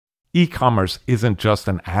E-commerce isn't just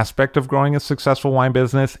an aspect of growing a successful wine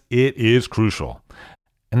business, it is crucial.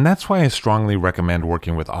 And that's why I strongly recommend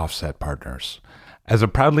working with Offset Partners. As a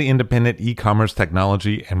proudly independent e-commerce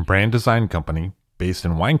technology and brand design company based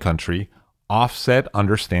in wine country, Offset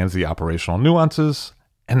understands the operational nuances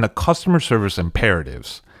and the customer service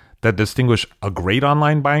imperatives that distinguish a great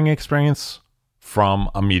online buying experience from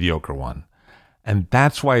a mediocre one. And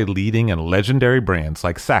that's why leading and legendary brands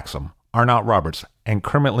like Saxum, Arnott Roberts, and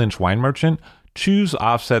Kermit Lynch Wine Merchant choose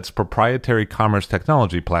Offset's proprietary commerce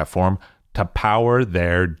technology platform to power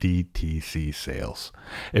their DTC sales.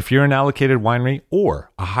 If you're an allocated winery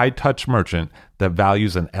or a high-touch merchant that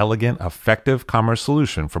values an elegant, effective commerce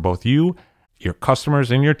solution for both you, your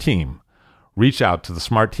customers, and your team, reach out to the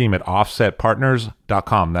smart team at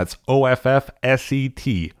offsetpartners.com. That's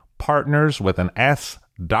OFFSET, partners with an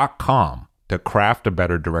S.com, to craft a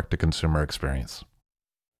better direct-to-consumer experience.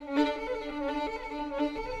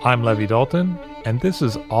 I'm Levi Dalton, and this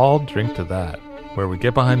is All Drink to That, where we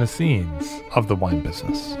get behind the scenes of the wine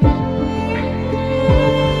business.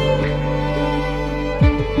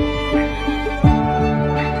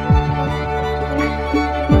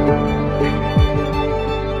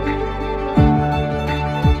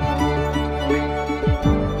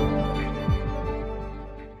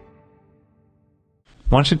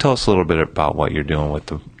 Why don't you tell us a little bit about what you're doing with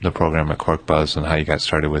the program at Cork Buzz and how you got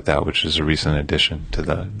started with that, which is a recent addition to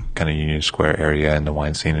the kind of Union Square area and the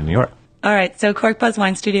wine scene in New York? All right, so Cork Buzz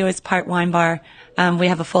Wine Studio is part wine bar. We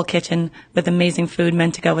have a full kitchen with amazing food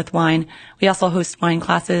meant to go with wine. We also host wine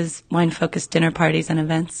classes, wine-focused dinner parties and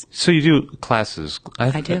events. So you do classes.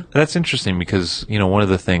 I do. That's interesting because, one of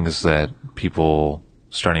the things that people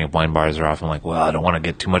starting up wine bars are often like, well, I don't want to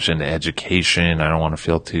get too much into education. I don't want to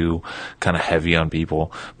feel too kind of heavy on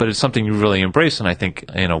people. But it's something you really embrace, and I think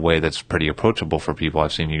in a way that's pretty approachable for people.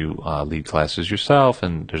 I've seen you lead classes yourself,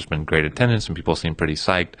 and there's been great attendance, and people seem pretty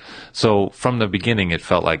psyched. So from the beginning, it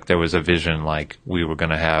felt like there was a vision, like we were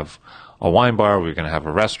going to have a wine bar, we were going to have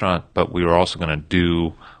a restaurant, but we were also going to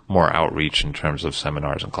do more outreach in terms of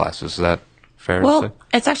seminars and classes. Is that fair to say? Well,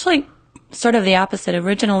 it's actually sort of the opposite.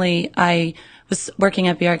 Originally, I was working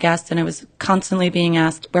at Be Our Guest, and I was constantly being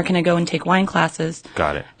asked, where can I go and take wine classes?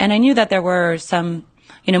 Got it. And I knew that there were some,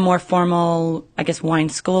 more formal, I guess, wine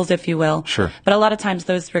schools, if you will. Sure. But a lot of times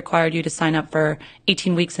those required you to sign up for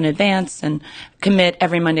 18 weeks in advance and commit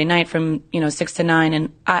every Monday night from, 6 to 9.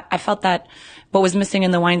 And I felt that what was missing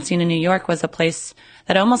in the wine scene in New York was a place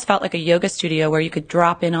that almost felt like a yoga studio where you could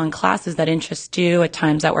drop in on classes that interest you at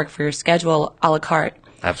times that work for your schedule, a la carte.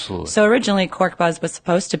 Absolutely. So originally Cork Buzz was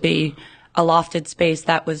supposed to be a lofted space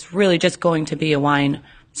that was really just going to be a wine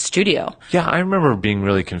studio. Yeah, I remember being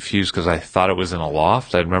really confused because I thought it was in a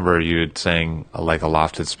loft. I remember you saying like a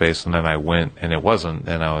lofted space, and then I went and it wasn't,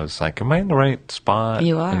 and I was like, am I in the right spot?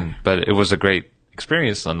 You are. But it was a great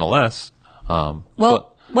experience nonetheless.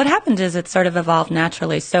 What happened is it sort of evolved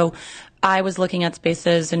naturally. So I was looking at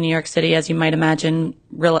spaces in New York City, as you might imagine,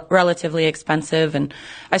 relatively expensive, and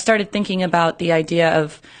I started thinking about the idea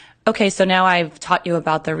of, okay, so now I've taught you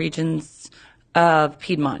about the regions of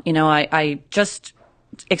Piedmont. I just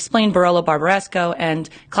explained Barolo Barbaresco, and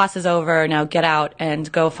class is over. Now get out and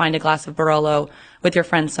go find a glass of Barolo with your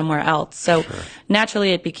friends somewhere else. So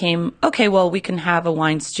naturally it became, okay, well, we can have a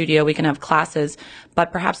wine studio, we can have classes,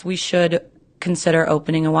 but perhaps we should consider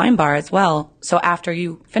opening a wine bar as well. So after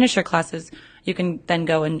you finish your classes, you can then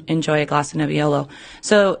go and enjoy a glass of Nebbiolo.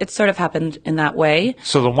 So it sort of happened in that way.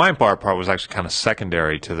 So the wine bar part was actually kind of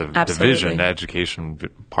secondary to the Absolutely. vision. The education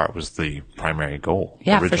part was the primary goal.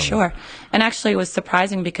 Yeah, originally. for sure. And actually it was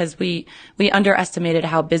surprising because we underestimated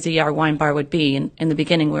how busy our wine bar would be. In the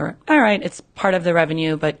beginning, we were, all right, it's part of the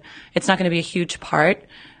revenue, but it's not going to be a huge part.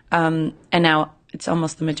 And now it's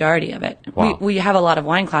almost the majority of it. Wow. We have a lot of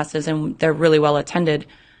wine classes, and they're really well attended,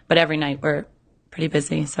 but every night we're pretty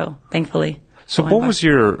busy, so thankfully. So what was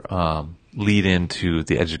your lead into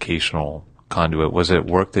the educational conduit? Was it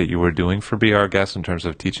work that you were doing for Be Our Guest in terms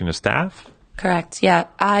of teaching the staff? Correct. Yeah.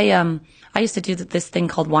 I used to do this thing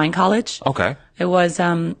called Wine College. Okay. It was,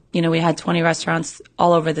 we had 20 restaurants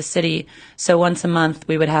all over the city. So once a month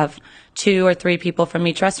we would have 2 or 3 people from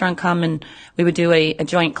each restaurant come, and we would do a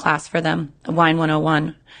joint class for them, a Wine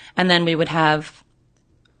 101. And then we would have,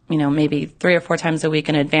 maybe 3 or 4 times a week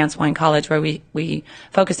an advanced wine college where we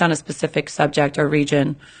focused on a specific subject or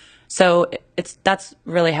region. So that's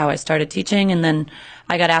really how I started teaching. And then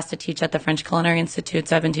I got asked to teach at the French Culinary Institute.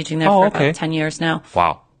 So I've been teaching there for about 10 years now.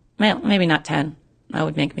 Wow. Well, maybe not 10. That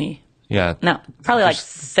would make me Yeah. No, probably like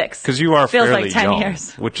 6. Because you are Feels fairly like 10 young,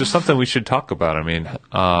 years. which is something we should talk about. I mean,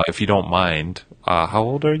 if you don't mind, how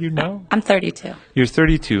old are you now? I'm 32. You're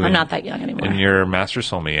 32. I'm not that young anymore. And you're a master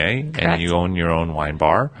sommelier, Correct. and you own your own wine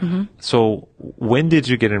bar. So when did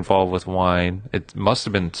you get involved with wine? It must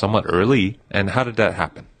have been somewhat early. And how did that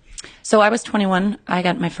happen? So I was 21. I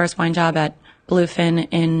got my first wine job at Bluefin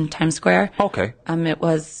in Times Square. Okay. It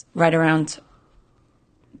was right around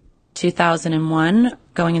 2001,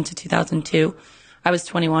 going into 2002. I was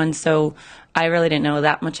 21, so I really didn't know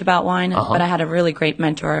that much about wine, but I had a really great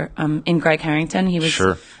mentor in Greg Harrington. He was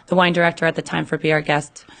the wine director at the time for Be Our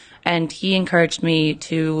Guest, and he encouraged me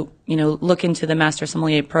to, look into the Master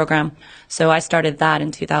Sommelier program. So I started that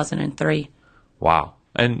in 2003. Wow.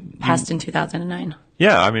 And passed in 2009.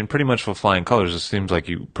 Yeah, I mean, pretty much with flying colors, it seems like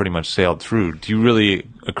you pretty much sailed through. Do you really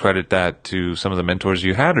accredit that to some of the mentors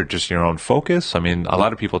you had or just your own focus? I mean, a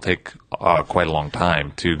lot of people take quite a long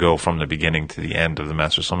time to go from the beginning to the end of the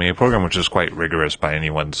Master Sommelier program, which is quite rigorous by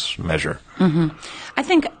anyone's measure. I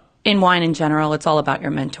think in wine in general, it's all about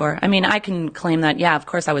your mentor. I mean, I can claim that, yeah, of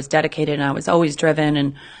course I was dedicated and I was always driven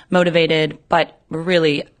and motivated, but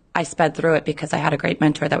really I sped through it because I had a great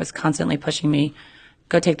mentor that was constantly pushing me.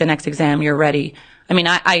 Go take the next exam. You're ready. I mean,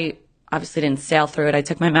 I obviously didn't sail through it. I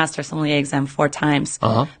took my Master Sommelier exam 4 times.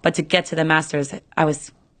 But to get to the Masters, I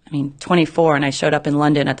was 24, and I showed up in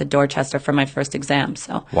London at the Dorchester for my first exam.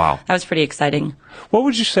 So wow, that was pretty exciting. What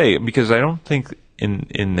would you say? Because I don't think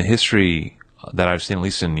in the history that I've seen, at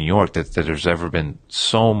least in New York, that there's ever been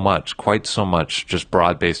quite so much just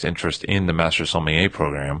broad-based interest in the Master Sommelier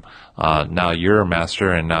program. Now you're a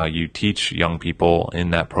master, and now you teach young people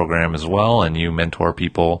in that program as well, and you mentor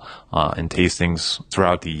people in tastings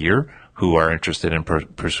throughout the year who are interested in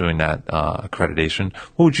pursuing that accreditation.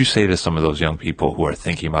 What would you say to some of those young people who are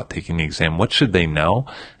thinking about taking the exam? What should they know?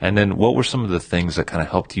 And then what were some of the things that kind of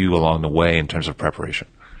helped you along the way in terms of preparation?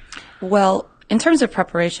 Well, in terms of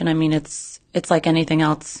preparation, I mean, it's like anything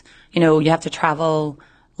else. You have to travel,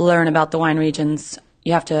 learn about the wine regions.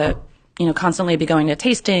 You have to, constantly be going to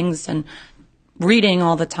tastings and reading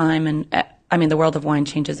all the time. And I mean, the world of wine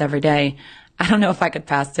changes every day. I don't know if I could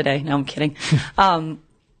pass today. No, I'm kidding.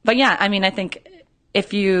 But yeah, I mean, I think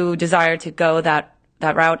if you desire to go that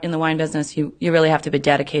route in the wine business, you really have to be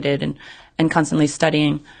dedicated and constantly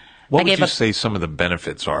studying. What would you say some of the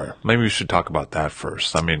benefits are? Maybe we should talk about that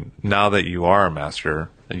first. I mean, now that you are a master,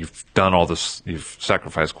 and you've done all this, you've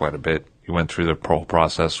sacrificed quite a bit, you went through the whole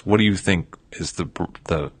process. What do you think is the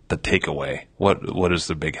takeaway? What is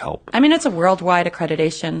the big help? I mean, it's a worldwide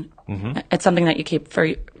accreditation. It's something that you keep for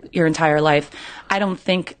your entire life. I don't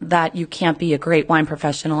think that you can't be a great wine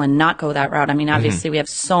professional and not go that route. I mean, obviously we have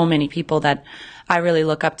so many people that I really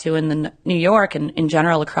look up to in the New York and in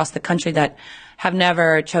general across the country that have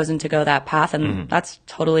never chosen to go that path, and that's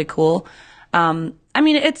totally cool. I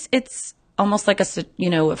mean, it's almost like a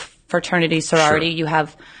fraternity, sorority. Sure. You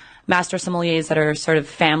have master sommeliers that are sort of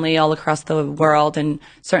family all across the world and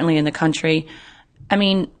certainly in the country. I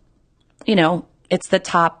mean, it's the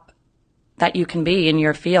top that you can be in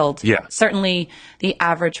your field. Yeah. Certainly the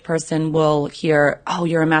average person will hear, oh,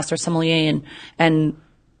 you're a master sommelier, and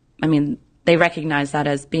I mean, they recognize that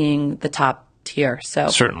as being the top tier. So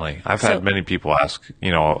certainly, I've had many people ask,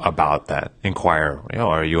 about that, inquire,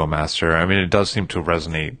 are you a master? I mean, it does seem to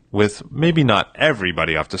resonate with maybe not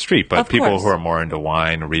everybody off the street, but people who are more into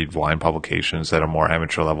wine, read wine publications that are more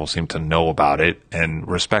amateur level, seem to know about it and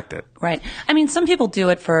respect it. Right. I mean, some people do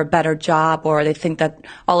it for a better job, or they think that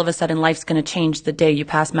all of a sudden life's going to change the day you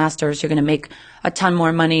pass masters. You're going to make a ton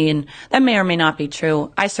more money, and that may or may not be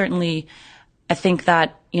true. I think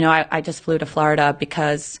that, I just flew to Florida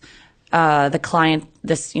because the client,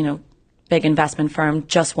 this, big investment firm,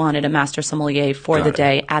 just wanted a master sommelier for the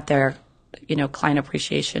day at their, client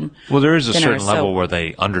appreciation. Well, there is a dinner. certain level where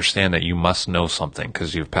they understand that you must know something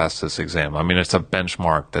because you've passed this exam. I mean, it's a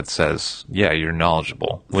benchmark that says, yeah, you're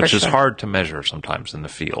knowledgeable, which is hard to measure sometimes in the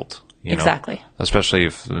field. Exactly. Especially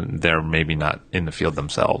if they're maybe not in the field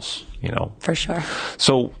themselves, For sure.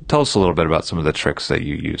 So tell us a little bit about some of the tricks that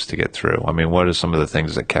you used to get through. I mean, what are some of the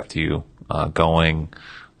things that kept you going?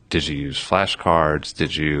 Did you use flashcards?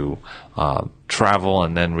 Did you travel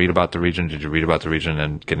and then read about the region? Did you read about the region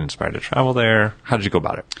and get inspired to travel there? How did you go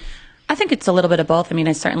about it? I think it's a little bit of both. I mean,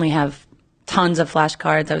 I certainly have tons of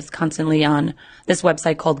flashcards. I was constantly on this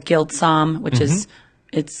website called GuildSomm, which is,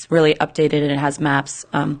 it's really updated and it has maps.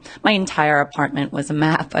 My entire apartment was a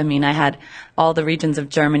map. I mean, I had all the regions of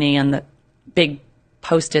Germany and the big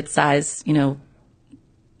Post-it size, I don't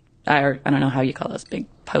know how you call those big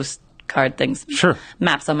postcard things. Sure.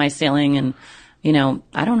 Maps on my ceiling, and I don't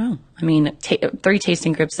know. I mean, 3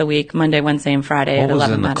 tasting groups a week, Monday, Wednesday, and Friday What at was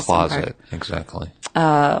 11 in the Madison closet Park. exactly?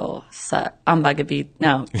 Oh, I'm bugabee.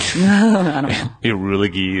 No, I don't know. Your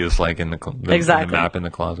Rulige is like in the Exactly. map in the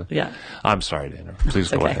closet. Yeah. I'm sorry to interrupt. Please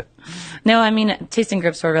go Okay. ahead. No, I mean, tasting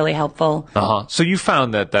groups were really helpful. So you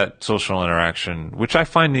found that social interaction, which I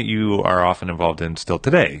find that you are often involved in still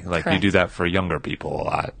today, like you Correct. do that for younger people a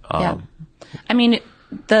lot. Yeah. I mean,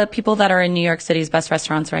 the people that are in New York City's best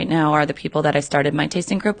restaurants right now are the people that I started my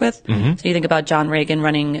tasting group with. Mm-hmm. So you think about John Reagan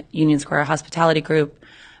running Union Square Hospitality Group,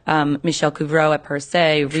 Michel Couvreau at Per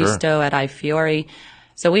Se, Risto at I Fiori.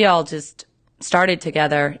 So we all just started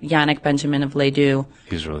together. Yannick Benjamin of Les Deux.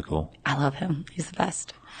 He's really cool. I love him. He's the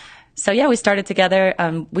best. So yeah, we started together.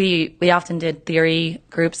 We often did theory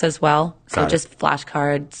groups as well. So Got it. just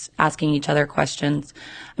flashcards, asking each other questions.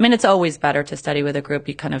 I mean, it's always better to study with a group.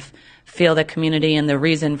 You kind of feel the community and the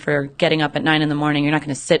reason for getting up at 9 a.m. You're not going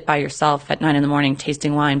to sit by yourself at 9 a.m.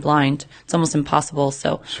 tasting wine blind. It's almost impossible.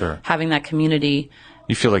 So Sure. having that community.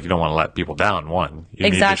 You feel like you don't want to let people down. You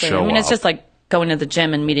Exactly. Need to show I mean, it's up. just like going to the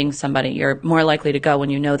gym and meeting somebody. You're more likely to go when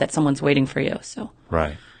you know that someone's waiting for you. So.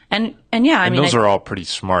 Right. And yeah, I And mean, those are all pretty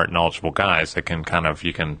smart, knowledgeable guys that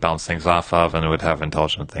you can bounce things off of and would have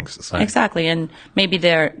intelligent things to say. exactly. And maybe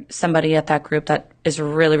there's somebody at that group that is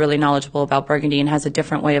really, really knowledgeable about Burgundy and has a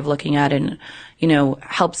different way of looking at it and,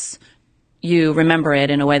 helps you remember it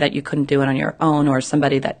in a way that you couldn't do it on your own, or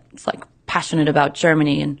somebody that's like passionate about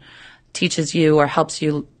Germany and teaches you or helps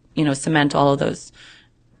you, cement all of those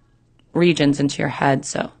regions into your head.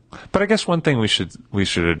 So. But I guess one thing we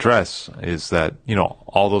should address is that,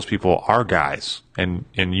 all those people are guys and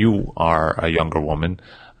you are a younger woman.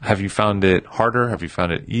 Have you found it harder? Have you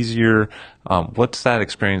found it easier? What's that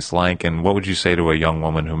experience like? And what would you say to a young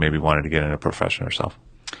woman who maybe wanted to get into a profession herself?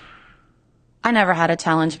 I never had a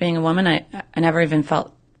challenge being a woman. I never even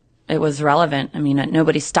felt it was relevant. I mean,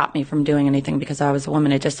 nobody stopped me from doing anything because I was a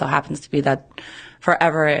woman. It just so happens to be that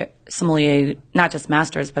forever sommelier, not just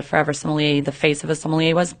masters, but forever sommelier, the face of a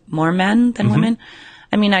sommelier was more men than women.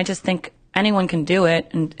 I mean, I just think anyone can do it.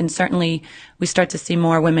 And certainly we start to see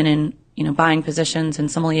more women in, buying positions and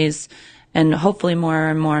sommeliers, and hopefully more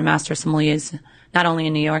and more master sommeliers, not only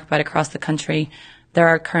in New York, but across the country. There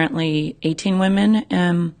are currently 18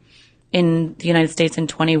 women, in the United States and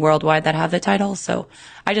 20 worldwide that have the title. So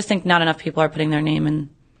I just think not enough people are putting their name and,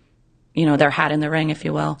 their hat in the ring, if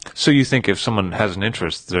you will. So you think if someone has an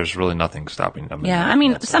interest, there's really nothing stopping them? Yeah. I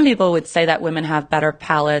mean, some people would say that women have better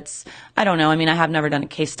palates. I don't know. I mean, I have never done a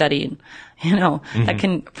case study, that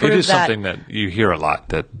can prove It is that. something that you hear a lot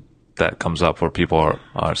that comes up where people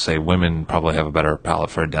say women probably have a better palate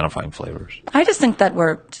for identifying flavors. I just think that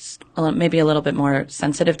we're just maybe a little bit more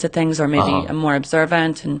sensitive to things, or maybe more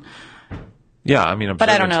observant. And Yeah, I mean, But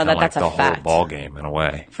I don't know that like that's a the fact. whole ball game in a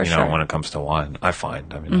way. For sure. When it comes to wine, I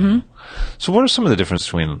find. I mean, so what are some of the differences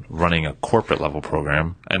between running a corporate level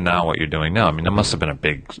program and now what you're doing now? I mean, that must have been a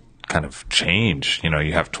big kind of change.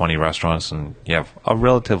 You have 20 restaurants and you have a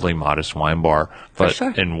relatively modest wine bar, but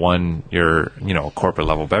sure. in one, you're a corporate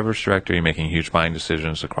level beverage director. You're making huge buying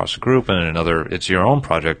decisions across the group, and in another, it's your own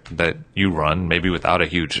project that you run, maybe without a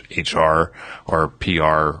huge HR or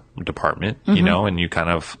PR department. And you kind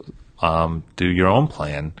of do your own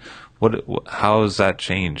plan. How has that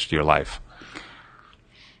changed your life?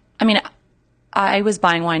 I mean, I was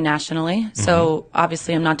buying wine nationally, so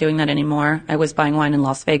obviously I'm not doing that anymore. I was buying wine in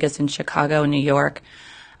Las Vegas, in Chicago, and New York.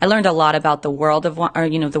 I learned a lot about the world of wine,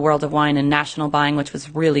 the world of wine and national buying, which was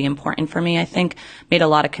really important for me. I think made a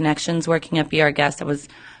lot of connections working at Be Our Guest. I was,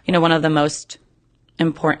 one of the most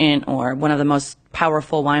important or one of the most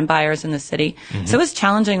powerful wine buyers in the city. So it was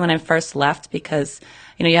challenging when I first left because,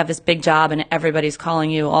 you have this big job and everybody's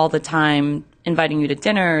calling you all the time, inviting you to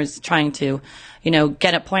dinners, trying to,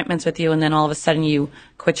 get appointments with you. And then all of a sudden you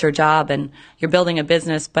quit your job and you're building a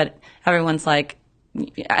business, but everyone's like,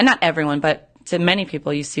 not everyone, but to many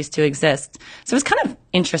people you cease to exist. So it was kind of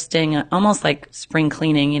interesting, almost like spring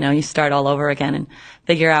cleaning, you start all over again and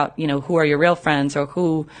figure out, who are your real friends or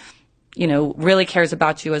who, really cares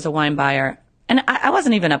about you as a wine buyer. And I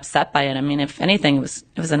wasn't even upset by it. I mean, if anything, it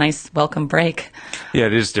was a nice welcome break. Yeah,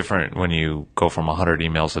 it is different when you go from 100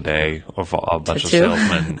 emails a day of a bunch of two.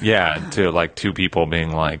 salesmen, to like 2 people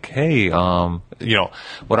being like, "Hey,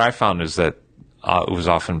 what I found is that it was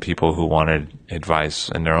often people who wanted advice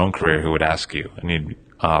in their own career who would ask you and you'd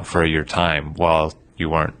for your time while you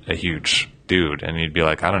weren't a huge dude, and you'd be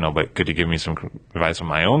like, I don't know, but could you give me some advice on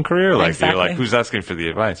my own career? Like, Exactly. You're like, who's asking for the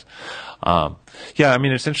advice? Yeah, I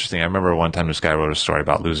mean, it's interesting. I remember one time this guy wrote a story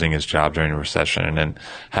about losing his job during a recession and then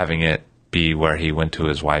having it be where he went to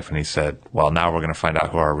his wife and he said, well, now we're going to find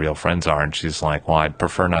out who our real friends are. And she's like, well, I'd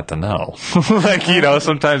prefer not to know. Like,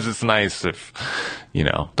 sometimes it's nice if,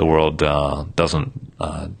 the world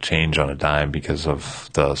doesn't change on a dime because of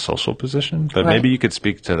the social position. But maybe you could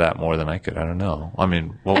speak to that more than I could. I don't know. I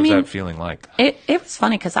mean, what was that feeling like? It was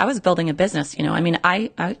funny because I was building a business, I mean, I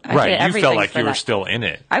did everything. You felt like you were still in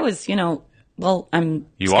it. I was, I'm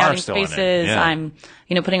scouting spaces. Yeah. I'm,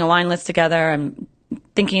 putting a wine list together. I'm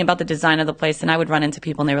thinking about the design of the place, and I would run into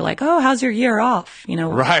people and they were like, oh, how's your year off?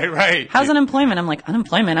 Right. How's unemployment? I'm like,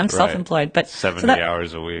 unemployment? I'm self-employed. But 70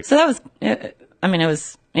 hours a week. So that was, it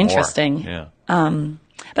was interesting. More. Yeah.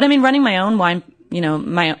 But I mean, running my own wine,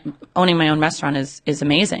 owning my own restaurant is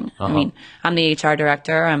amazing. I mean, I'm the HR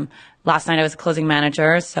director. Last night I was a closing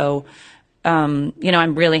manager. So, I'm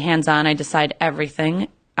really hands-on. I decide everything.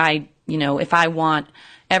 If I want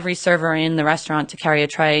every server in the restaurant to carry a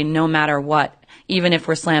tray, no matter what, even if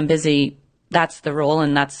we're slam busy, that's the rule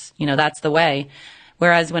and that's the way.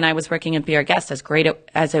 Whereas when I was working at Be Our Guest, as great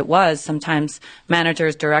as it was, sometimes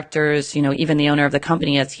managers, directors, even the owner of the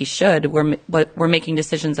company, as he should, were making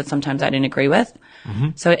decisions that sometimes I didn't agree with. Mm-hmm.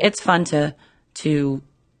 So it's fun to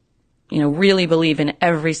really believe in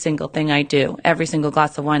every single thing I do, every single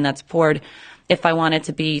glass of wine that's poured. If I want it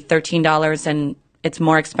to be $13 and it's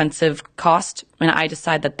more expensive cost, and I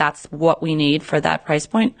decide that that's what we need for that price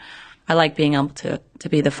point, I like being able to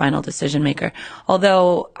be the final decision maker.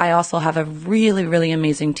 Although I also have a really, really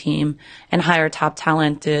amazing team and hire top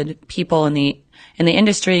talented people in the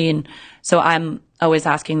industry. And so I'm always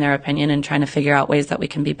asking their opinion and trying to figure out ways that we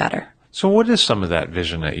can be better. So what is some of that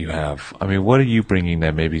vision that you have? I mean, what are you bringing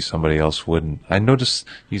that maybe somebody else wouldn't? I noticed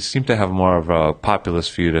you seem to have more of a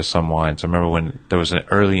populist view to some wines. I remember when there was an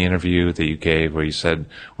early interview that you gave where you said,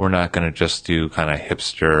 we're not going to just do kind of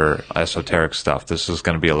hipster, esoteric stuff. This is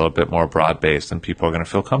going to be a little bit more broad-based and people are going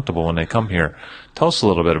to feel comfortable when they come here. Tell us a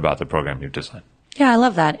little bit about the program you've designed. Yeah, I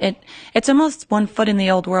love that. It's almost one foot in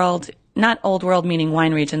the old world. Not old world meaning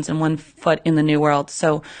wine regions, and 1 foot in the new world.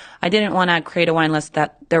 So I didn't want to create a wine list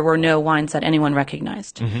that there were no wines that anyone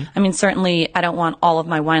recognized. Mm-hmm. I mean, certainly I don't want all of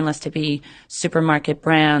my wine list to be supermarket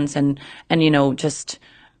brands and just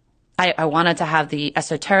I wanted to have the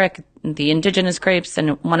esoteric, the indigenous grapes,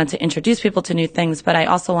 and wanted to introduce people to new things, but I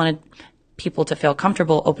also wanted people to feel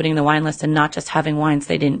comfortable opening the wine list and not just having wines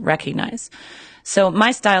they didn't recognize. So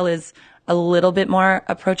my style is a little bit more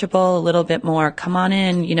approachable, a little bit more, come on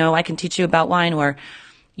in, I can teach you about wine, or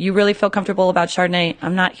you really feel comfortable about Chardonnay.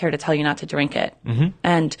 I'm not here to tell you not to drink it. Mm-hmm.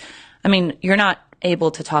 And I mean, you're not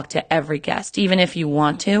able to talk to every guest, even if you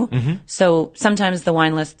want to. Mm-hmm. So sometimes the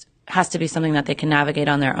wine list has to be something that they can navigate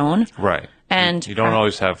on their own. Right. And you don't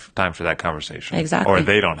always have time for that conversation. Exactly. Or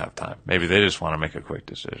they don't have time. Maybe they just want to make a quick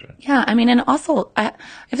decision. Yeah. I mean, and also you have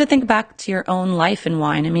to think back to your own life in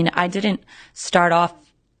wine. I mean, I didn't start off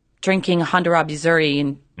drinking Honda Missouri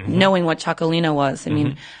and mm-hmm. knowing what Chocolino was. I mean,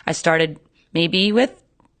 mm-hmm. I started maybe with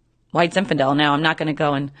White Zinfandel. Now, I'm not going to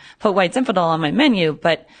go and put White Zinfandel on my menu,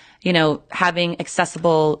 but, having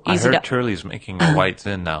accessible, easy I heard Turley's making a White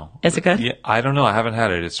Zin now. Is it good? Yeah, I don't know. I haven't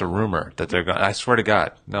had it. It's a rumor that they're going. I swear to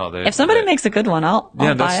God, no. If somebody makes a good one, I'll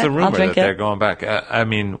buy that's it. the rumor I'll drink that they're going back. I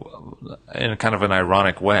mean, in kind of an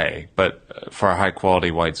ironic way, but for a high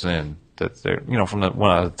quality White Zin that they're, from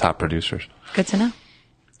one of the top producers. Good to know.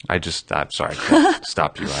 I'm sorry. I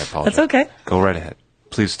stopped you. I apologize. That's okay. Go right ahead.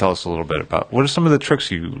 Please tell us a little bit about what are some of the tricks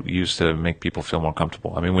you use to make people feel more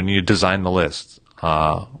comfortable? I mean, when you design the list,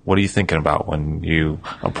 what are you thinking about when you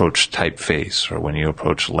approach typeface or when you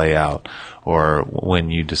approach layout or when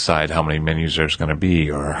you decide how many menus there's going to be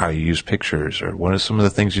or how you use pictures or what are some of the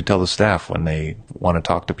things you tell the staff when they want to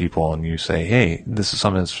talk to people and you say, hey, this is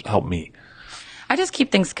something that's helped me? I just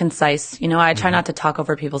keep things concise. I try not to talk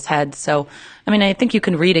over people's heads. So, I mean, I think you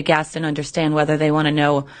can read a guest and understand whether they want to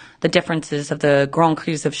know the differences of the Grand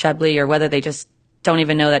Crus of Chablis or whether they just don't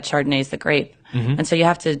even know that Chardonnay is the grape. Mm-hmm. And so you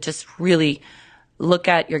have to just really look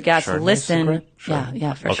at your guests, listen.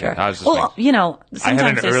 Yeah, for sure. Sometimes I had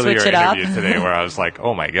an they earlier switch it up. interview today where I was like,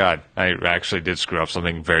 oh my God, I actually did screw up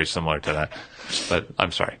something very similar to that. But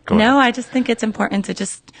I'm sorry. Go ahead. No, I just think it's important to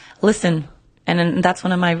just listen. And that's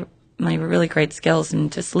one of my really great skills,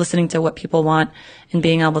 and just listening to what people want and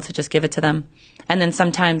being able to just give it to them. And then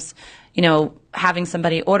sometimes, having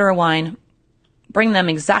somebody order a wine, bring them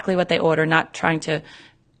exactly what they order, not trying to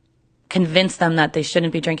convince them that they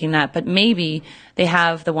shouldn't be drinking that, but maybe they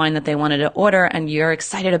have the wine that they wanted to order and you're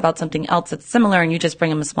excited about something else that's similar and you just bring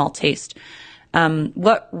them a small taste.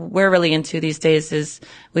 What we're really into these days is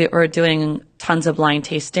we're doing tons of blind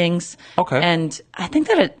tastings. Okay. And I think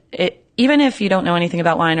that it even if you don't know anything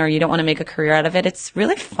about wine or you don't want to make a career out of it, it's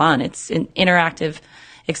really fun. It's an interactive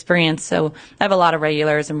experience. So I have a lot of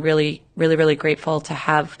regulars. I'm really, really, really grateful to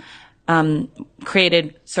have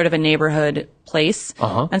created sort of a neighborhood place.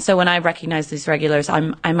 And so when I recognize these regulars,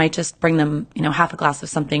 I might just bring them, half a glass of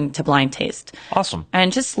something to blind taste. Awesome.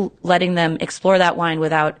 And just letting them explore that wine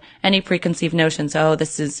without any preconceived notions. Oh,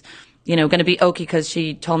 this is, going to be oaky because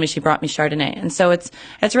she told me she brought me Chardonnay. And so it's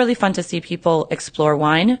really fun to see people explore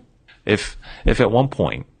wine. If at one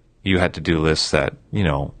point you had to do lists that,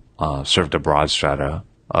 served a broad strata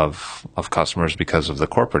of customers because of the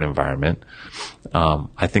corporate environment,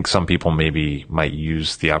 I think some people maybe might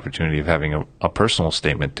use the opportunity of having a personal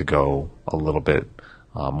statement to go a little bit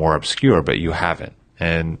more obscure, but you haven't.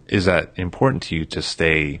 And is that important to you to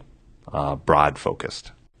stay broad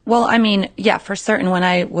focused? Well, I mean, yeah, for certain. When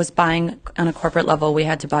I was buying on a corporate level, we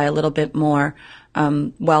had to buy a little bit more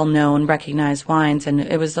well-known, recognized wines, and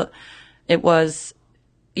it was.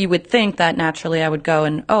 You would think that naturally I would go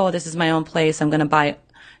and, this is my own place. I'm going to buy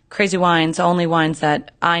crazy wines, only wines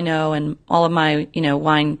that I know, and all of my,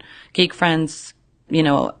 wine geek friends,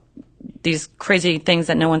 these crazy things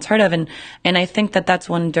that no one's heard of. And I think that that's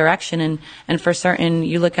one direction. And for certain,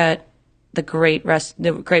 you look at the great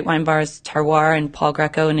wine bars, Terroir and Paul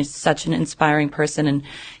Greco, and he's such an inspiring person. And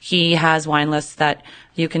he has wine lists that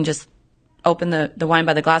you can just open the wine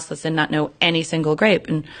by the glass list and not know any single grape.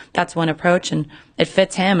 And that's one approach, and it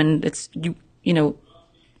fits him. And it's,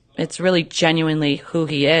 it's really genuinely who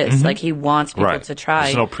he is. Like, he wants people to try.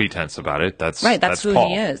 There's no pretense about it. That's who Paul.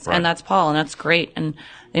 he is. Right. And that's Paul, and that's great. And,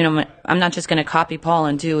 I'm not just going to copy Paul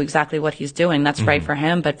and do exactly what he's doing. That's right for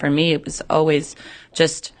him. But for me, it was always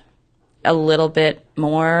just a little bit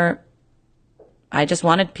more. I just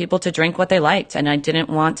wanted people to drink what they liked, and I didn't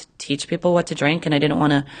want to teach people what to drink, and I didn't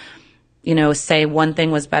want to, say one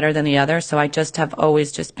thing was better than the other. So I just have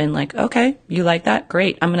always just been like, okay, you like that?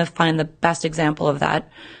 Great. I'm going to find the best example of that,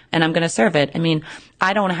 and I'm going to serve it. I mean,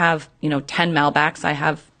 I don't have, 10 Malbecs. I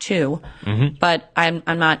have 2, but I'm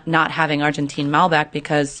not having Argentine Malbec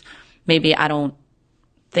because maybe I don't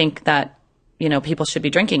think that, people should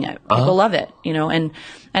be drinking it. People love it, and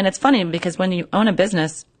it's funny because when you own a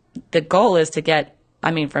business, the goal is to get,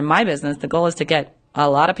 for my business, the goal is to get a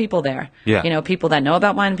lot of people there. Yeah. People that know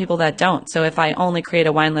about wine and people that don't. So if I only create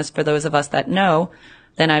a wine list for those of us that know,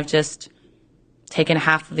 then I've just taken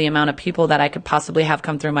half of the amount of people that I could possibly have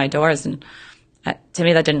come through my doors. And to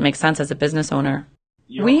me, that didn't make sense as a business owner.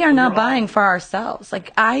 We are not buying for ourselves.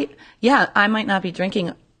 Like I might not be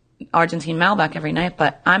drinking Argentine Malbec every night,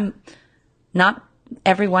 but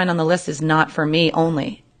every wine on the list is not for me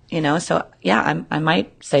only, So yeah, I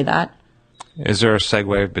might say that. Is there a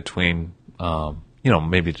segue between,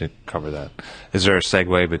 maybe to cover that, is there a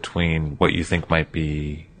segue between what you think might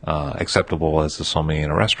be acceptable as a sommelier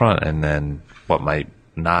in a restaurant and then what might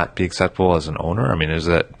not be acceptable as an owner? I mean, is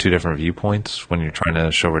that two different viewpoints when you're trying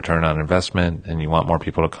to show return on investment and you want more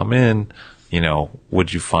people to come in?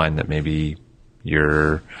 Would you find that maybe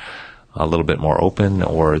you're a little bit more open,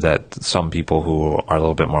 or that some people who are a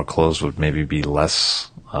little bit more closed would maybe be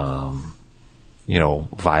less,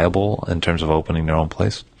 viable in terms of opening their own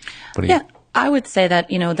place? I would say that,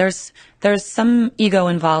 there's some ego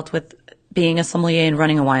involved with being a sommelier and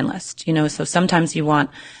running a wine list, so sometimes you want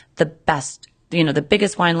the best, the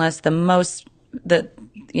biggest wine list, you want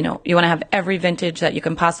to have every vintage that you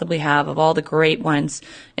can possibly have of all the great wines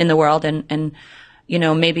in the world. And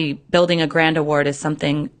maybe building a grand award is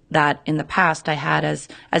something that in the past I had as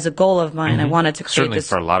a goal of mine. I wanted to create Certainly this.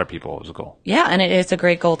 For a lot of people, it was a goal. Yeah, and it's a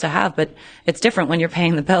great goal to have, but it's different when you're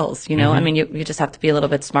paying the bills, you just have to be a little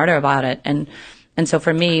bit smarter about it. And so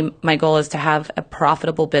for me, my goal is to have a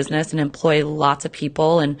profitable business and employ lots of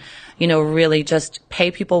people and, really just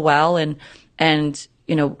pay people well. And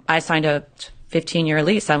I signed a 15-year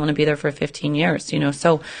lease. I want to be there for 15 years,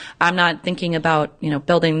 so I'm not thinking about,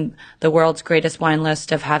 building the world's greatest wine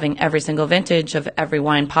list of having every single vintage of every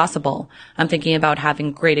wine possible. I'm thinking about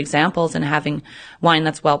having great examples and having wine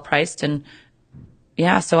that's well priced. And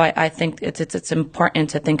so I think it's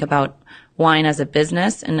important to think about wine as a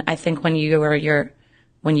business. And I think when you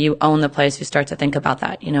own the place, you start to think about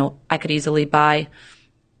that. I could easily buy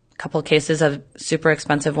couple of cases of super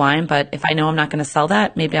expensive wine, but if I know I'm not going to sell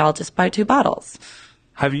that, maybe I'll just buy 2 bottles.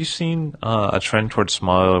 Have you seen a trend towards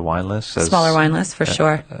smaller wine lists? Smaller wine lists, for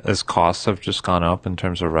sure. As costs have just gone up in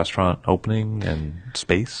terms of restaurant opening and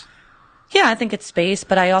space? Yeah, I think it's space,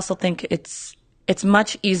 but I also think it's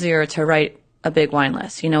much easier to write a big wine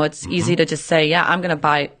list. It's easy to just say, yeah, I'm going to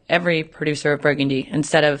buy every producer of Burgundy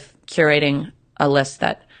instead of curating a list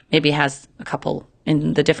that maybe has a couple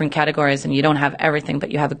in the different categories and you don't have everything,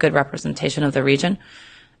 but you have a good representation of the region.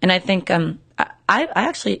 And I think I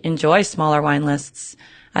actually enjoy smaller wine lists.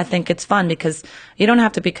 I think it's fun because you don't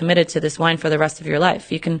have to be committed to this wine for the rest of your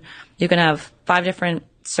life. You can have 5 different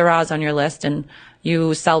Syrahs on your list, and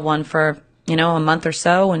you sell one for, a month or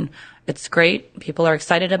so, and it's great. People are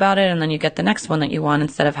excited about it, and then you get the next one that you want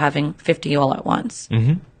instead of having 50 all at once.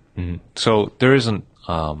 So there isn't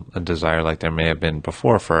a desire like there may have been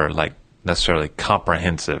before for like necessarily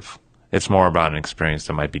comprehensive. It's more about an experience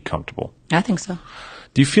that might be comfortable. I think so.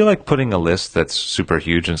 Do you feel like putting a list that's super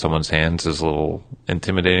huge in someone's hands is a little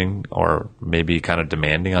intimidating or maybe kind of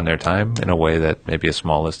demanding on their time in a way that maybe a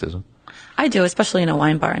small list isn't? I do, especially in a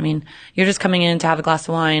wine bar. I mean, you're just coming in to have a glass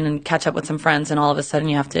of wine and catch up with some friends, and all of a sudden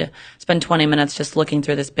you have to spend 20 minutes just looking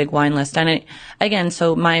through this big wine list. And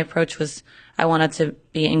so my approach was I wanted to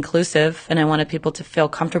be inclusive, and I wanted people to feel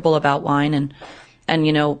comfortable about wine. And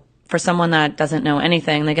for someone that doesn't know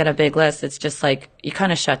anything, they get a big list. It's just like you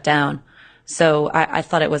kind of shut down. So I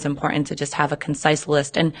thought it was important to just have a concise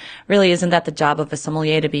list. And really, isn't that the job of a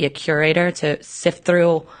sommelier, to be a curator, to sift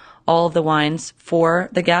through all of the wines for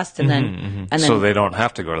the guest, and then so they don't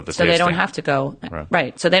have to go to the tasting. So they don't have to go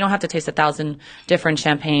right. So they don't have to taste 1,000 different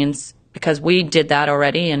champagnes, because we did that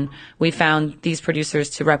already, and we found these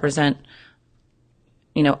producers to represent,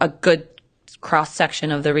 a good cross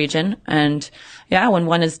section of the region. And when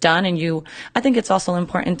one is done, I think it's also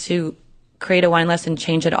important to create a wine list and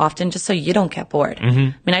change it often, just so you don't get bored. I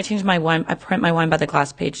mean, I change my wine. I print my wine by the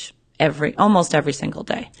glass page almost every single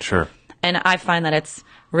day. Sure. And I find that it's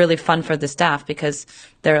really fun for the staff, because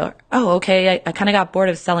they're like, oh, okay, I kind of got bored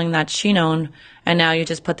of selling that Chinon, and now you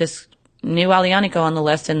just put this new Aglianico on the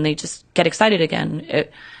list, and they just get excited again.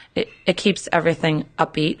 It keeps everything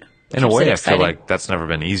upbeat. In a way, I feel like that's never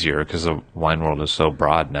been easier, because the wine world is so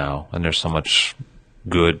broad now, and there's so much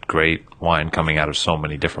good, great wine coming out of so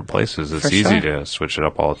many different places. It's easy to switch it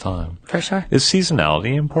up all the time. For sure. Is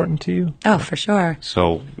seasonality important to you? Oh, for sure.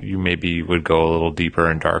 So you maybe would go a little deeper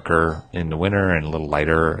and darker in the winter and a little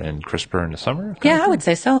lighter and crisper in the summer? Yeah, I would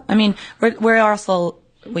say so. I mean, we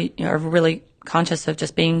are really conscious of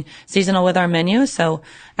just being seasonal with our menu. So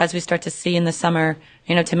as we start to see in the summer,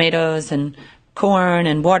 tomatoes and corn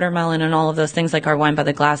and watermelon and all of those things, like our wine by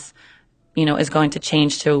the glass, is going to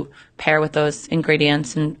change to pair with those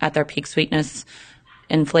ingredients and at their peak sweetness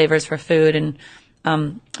and flavors for food. And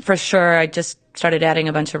for sure, I just started adding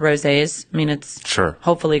a bunch of rosés. I mean, it's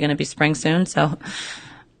hopefully going to be spring soon. So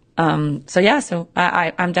I'm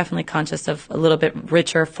definitely conscious of a little bit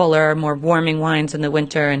richer, fuller, more warming wines in the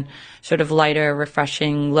winter, and sort of lighter,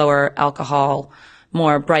 refreshing, lower alcohol,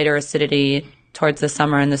 more brighter acidity towards the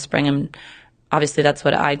summer and the spring. And obviously that's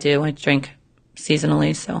what I do. I drink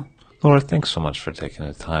seasonally, so. Laura, thanks so much for taking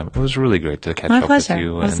the time. It was really great to catch My up pleasure. with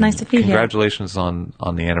you. It was nice to be here. Congratulations on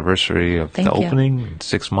the anniversary of the opening in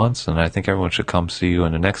 6 months. And I think everyone should come see you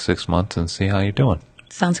in the next 6 months and see how you're doing.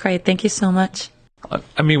 Sounds great. Thank you so much.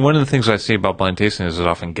 I mean, one of the things I see about blind tasting is it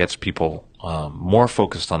often gets people more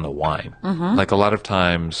focused on the wine. Like a lot of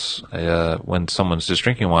times when someone's just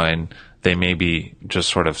drinking wine, they may be just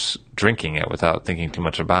sort of drinking it without thinking too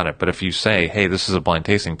much about it. But if you say, hey, this is a blind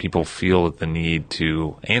tasting, people feel the need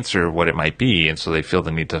to answer what it might be. And so they feel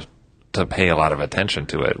the need to pay a lot of attention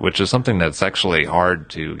to it, which is something that's actually hard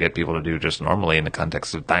to get people to do just normally in the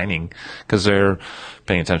context of dining, because they're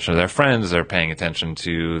paying attention to their friends, they're paying attention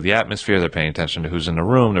to the atmosphere, they're paying attention to who's in the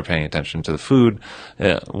room, they're paying attention to the food.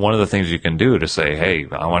 One of the things you can do to say, hey,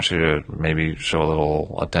 I want you to maybe show a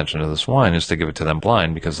little attention to this wine, is to give it to them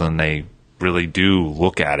blind, because then they really do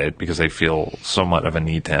look at it because they feel somewhat of a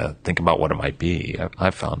need to think about what it might be,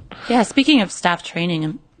 I've found. Yeah, speaking of staff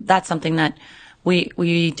training, that's something that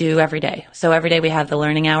we do every day. So every day we have the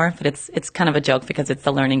learning hour, but it's kind of a joke because it's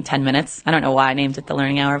the learning 10 minutes. I don't know why I named it the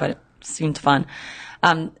learning hour, but it seemed fun.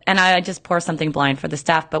 And I just pour something blind for the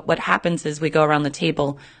staff. But what happens is we go around the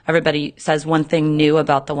table. Everybody says one thing new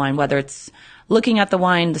about the wine, whether it's looking at the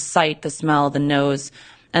wine, the sight, the smell, the nose.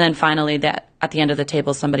 And then finally, that at the end of the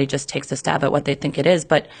table, somebody just takes a stab at what they think it is.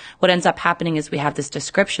 But what ends up happening is we have this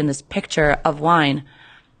description, this picture of wine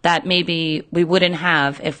that maybe we wouldn't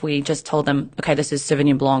have if we just told them, okay, this is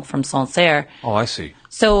Sauvignon Blanc from Sancerre. Oh, I see.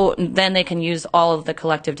 So then they can use all of the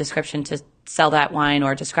collective description to sell that wine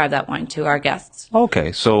or describe that wine to our guests.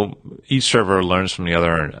 Okay, so each server learns from the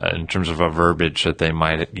other in terms of a verbiage that they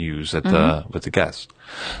might use at with the guests.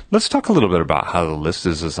 Let's talk a little bit about how the list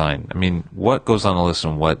is designed. I mean, what goes on the list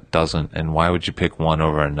and what doesn't, and why would you pick one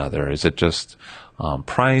over another? Is it just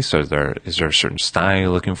price, or is there a certain style you're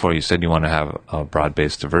looking for? You said you want to have a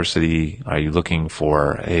broad-based diversity. Are you looking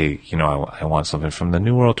for I want something from the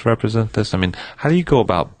New World to represent this? I mean, how do you go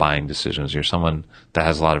about buying decisions? You're someone that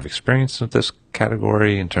has a lot of experience with this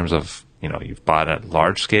category in terms of, you've bought at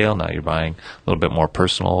large scale. Now you're buying a little bit more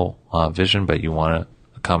personal vision, but you want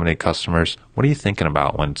a accommodate customers. What are you thinking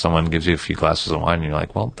about when someone gives you a few glasses of wine and you're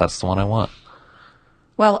like, well, that's the one I want?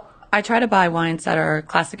 Well, I try to buy wines that are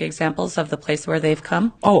classic examples of the place where they've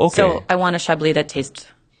come. Oh, okay. So I want a Chablis that tastes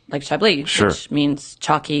like Chablis, Sure. which means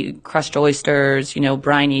chalky, crushed oysters,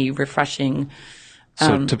 briny, refreshing.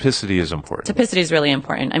 So typicity is important. Typicity is really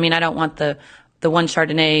important. I mean, I don't want the one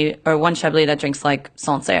Chardonnay or one Chablis that drinks like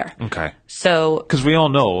Sancerre. Okay. So, Because we all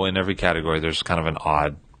know in every category there's kind of an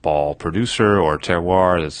oddball producer or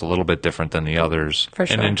terroir that's a little bit different than the others. For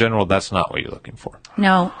sure. And in general, that's not what you're looking for.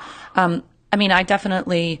 no, I mean, I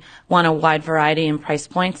definitely want a wide variety in price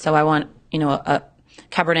points. So I want, a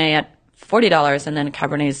Cabernet at $40 and then a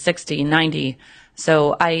Cabernet is $60, $90.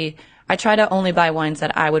 So I try to only buy wines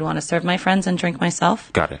that I would want to serve my friends and drink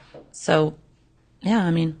myself. Got it. So, yeah,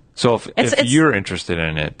 I mean. So if It's- you're interested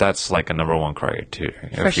in it, that's like a number one criteria.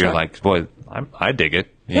 If you're sure. like, boy, I dig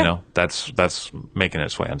it, Yeah. that's making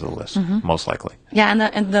its way onto the list, most likely. Yeah,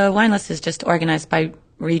 and the wine list is just organized by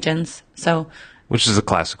regions. So, Which is a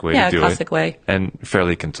classic way yeah, to do classic it. way. And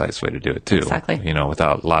fairly concise way to do it too. Exactly.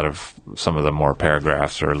 Without a lot of some of the more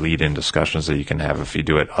paragraphs or lead-in discussions that you can have if you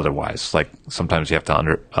do it otherwise. Like sometimes you have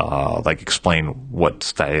to explain what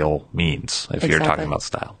style means if you're Exactly. talking about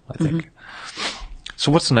style, I think.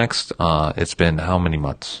 So what's next? It's been how many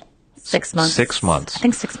months? 6 months. 6 months. I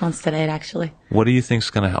think 6 months today, actually. What do you think's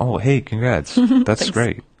gonna? Oh, hey, congrats! That's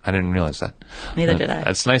great. I didn't realize that. Neither did I.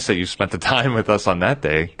 It's nice that you spent the time with us on that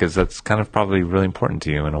day because that's kind of probably really important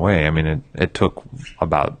to you in a way. I mean, it took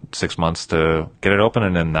about 6 months to get it open,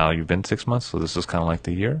 and then now you've been 6 months, so this is kind of like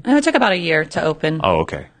the year. It took about a year to open Oh,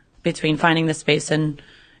 okay, between finding the space and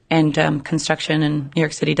construction and New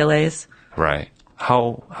York City delays. right.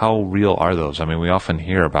 How real are those? I mean, we often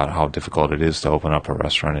hear about how difficult it is to open up a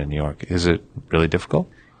restaurant in New York. Is it really difficult?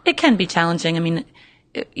 It can be challenging. I mean,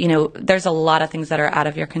 there's a lot of things that are out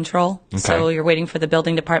of your control. Okay. So you're waiting for the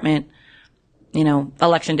building department.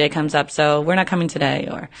 Election day comes up, so we're not coming today.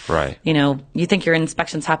 Or, Right. You think your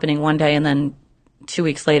inspection's happening one day and then 2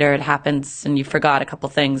 weeks later it happens and you forgot a couple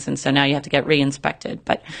things. And so now you have to get re-inspected.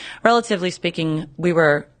 But relatively speaking, we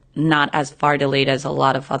were not as far delayed as a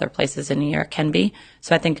lot of other places in New York can be.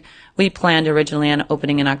 So I think we planned originally on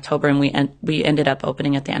opening in October and we ended up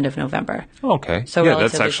opening at the end of November. Okay. So yeah,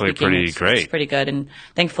 that's relatively actually speaking, pretty it's great. pretty good. And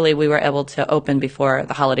thankfully we were able to open before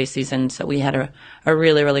the holiday season. So we had a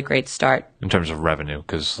really, really great start. In terms of revenue,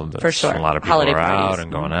 because For sure. a lot of people Holiday are out parties.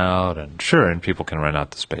 and going out, and sure, and people can rent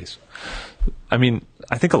out the space. I mean,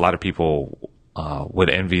 I think a lot of people would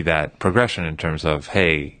envy that progression in terms of,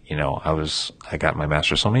 hey, I got my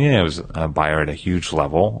master sommelier, I was a buyer at a huge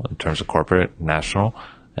level in terms of corporate, national,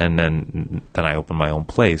 and then I opened my own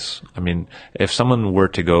place. I mean, if someone were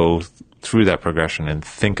to go through that progression and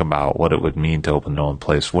think about what it would mean to open their own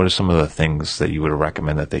place, what are some of the things that you would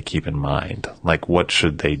recommend that they keep in mind? Like, what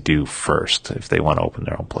should they do first if they want to open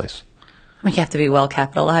their own place? You have to be well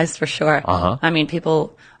capitalized for sure. Uh-huh. I mean,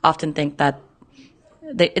 people often think that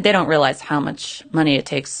they don't realize how much money it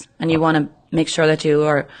takes, and you want to make sure that you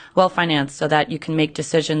are well financed so that you can make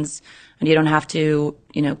decisions and you don't have to,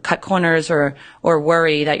 cut corners or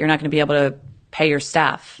worry that you're not going to be able to pay your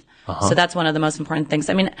staff. So that's one of the most important things.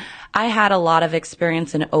 I mean, I had a lot of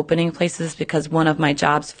experience in opening places because one of my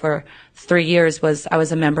jobs for 3 years was I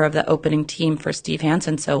was a member of the opening team for Steve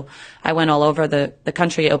Hansen. So I went all over the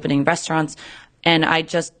country opening restaurants, and I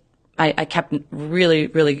kept really,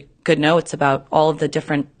 really good notes about all of the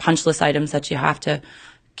different punch list items that you have to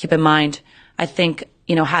keep in mind. I think,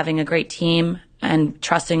 having a great team and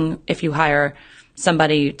trusting if you hire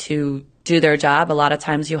somebody to do their job. A lot of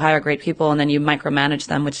times you hire great people and then you micromanage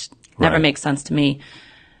them, which never Right. makes sense to me.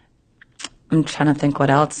 I'm trying to think what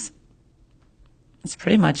else. That's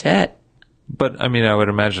pretty much it. But I mean, I would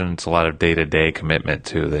imagine it's a lot of day-to-day commitment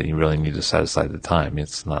too that you really need to set aside the time.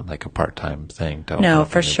 It's not like a part-time thing. To open No, up a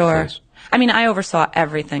for new sure. place. I mean, I oversaw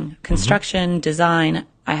everything. Construction, design.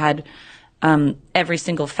 I had every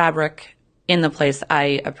single fabric in the place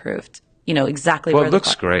I approved. Exactly Well, where it the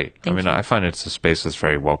looks great. Thank you. I find it's a space that's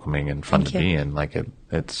very welcoming and fun Thank to you. be in. Like it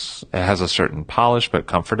has a certain polish but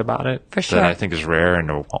comfort about it For sure. that I think is rare in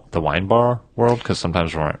the wine bar world, because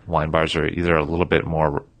sometimes wine bars are either a little bit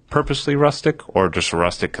more purposely rustic or just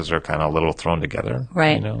rustic because they're kind of a little thrown together.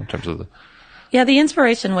 Right. In terms of Yeah, the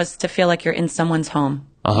inspiration was to feel like you're in someone's home.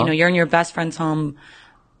 Uh-huh. You're in your best friend's home,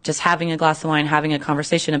 just having a glass of wine, having a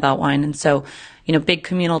conversation about wine. And so, big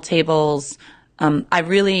communal tables. I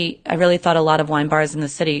really thought a lot of wine bars in the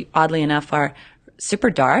city, oddly enough, are super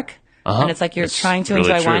dark. Uh-huh. And it's like you're It's trying to really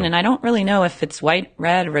enjoy true. wine. And I don't really know if it's white,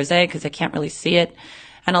 red, rosé, because I can't really see it.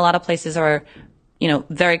 And a lot of places are,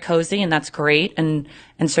 very cozy, and that's great. And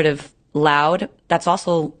sort of, loud. That's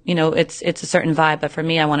also, it's a certain vibe, but for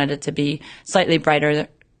me, I wanted it to be slightly brighter.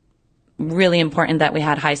 Really important that we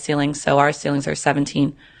had high ceilings. So our ceilings are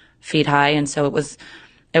 17 feet high. And so it was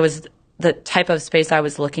the type of space I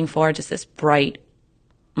was looking for, just this bright,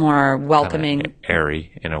 more welcoming. Kinda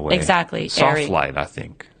airy in a way. Exactly. Soft airy. light, I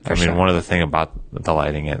think. For I mean, sure. one of the things about the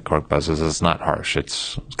lighting at Cork Buzz is it's not harsh.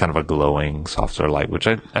 It's kind of a glowing, softer light, which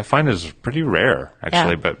I find is pretty rare,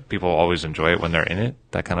 actually, Yeah. but people always enjoy it when they're in it,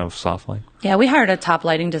 that kind of soft light. Yeah, we hired a top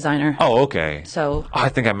lighting designer. Oh, okay. So. I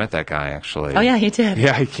think I met that guy, actually. Oh, yeah, he did.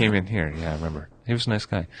 Yeah, he came in here. Yeah, I remember. He was a nice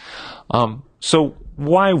guy. So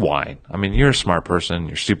why wine? I mean, you're a smart person.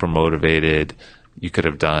 You're super motivated. You could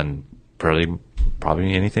have done probably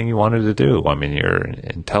anything you wanted to do. I mean, you're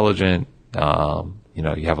intelligent.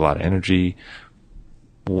 You have a lot of energy.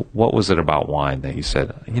 What was it about wine that you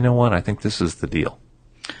said, you know what, I think this is the deal?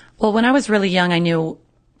 Well, when I was really young, I knew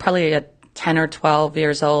probably at 10 or 12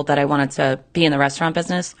 years old that I wanted to be in the restaurant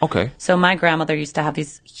business. Okay. So my grandmother used to have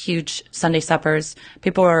these huge Sunday suppers.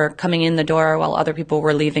 People were coming in the door while other people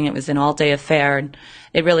were leaving. It was an all-day affair, and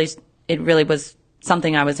it really was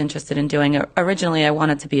something I was interested in doing. Originally, I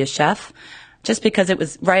wanted to be a chef, just because it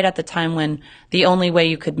was right at the time when the only way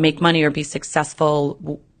you could make money or be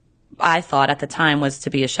successful, I thought at the time, was to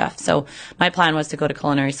be a chef. So my plan was to go to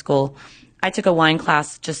culinary school. I took a wine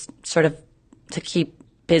class just sort of to keep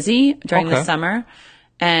busy during the summer,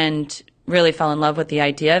 and really fell in love with the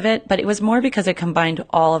idea of it. But it was more because it combined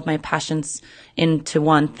all of my passions into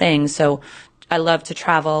one thing. So I love to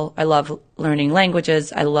travel. I love learning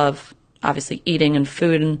languages. I love, obviously, eating and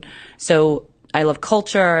food. And so I love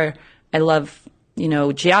culture. I love,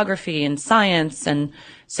 geography and science. And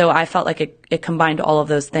so I felt like it combined all of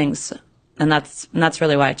those things. And that's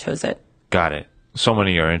really why I chose it. Got it. So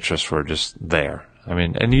many of your interests were just there. I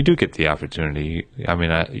mean, and you do get the opportunity. I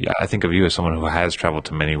mean, I think of you as someone who has traveled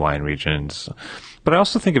to many wine regions, but I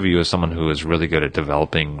also think of you as someone who is really good at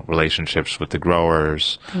developing relationships with the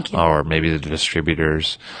growers or maybe the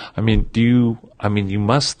distributors. I mean, you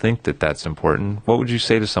must think that that's important. What would you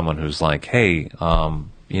say to someone who's like, hey,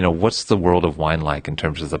 what's the world of wine like in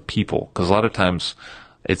terms of the people? Because a lot of times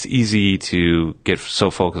it's easy to get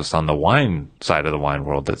so focused on the wine side of the wine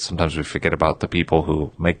world that sometimes we forget about the people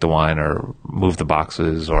who make the wine or move the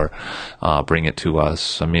boxes or bring it to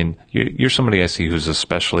us. I mean, you're somebody I see who's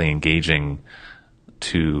especially engaging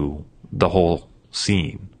to the whole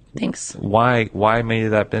scene. Thanks. Why may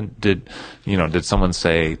that been? Did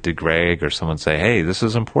Greg or someone say, hey, this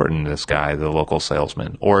is important, this guy, the local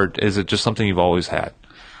salesman? Or is it just something you've always had?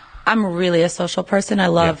 I'm really a social person. I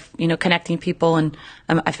love, connecting people, and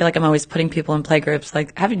I feel like I'm always putting people in play groups.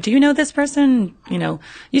 Like, do you know this person?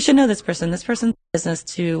 You should know this person. This person's business,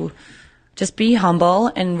 to just be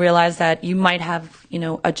humble and realize that you might have,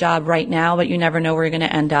 a job right now, but you never know where you're going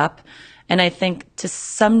to end up. And I think to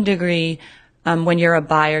some degree, when you're a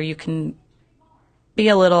buyer, you can be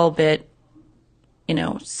a little bit,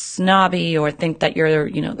 snobby or think that you're,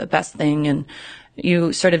 the best thing, and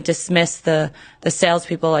you sort of dismiss the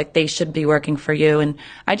salespeople like they should be working for you. And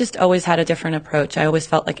I just always had a different approach. I always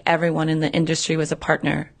felt like everyone in the industry was a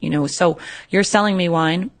partner, so you're selling me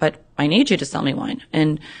wine, but I need you to sell me wine.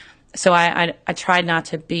 And so I tried not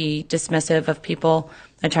to be dismissive of people.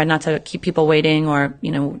 I tried not to keep people waiting or,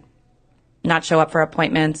 not show up for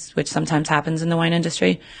appointments, which sometimes happens in the wine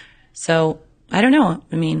industry. So I don't know.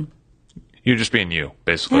 I mean, you're just being you,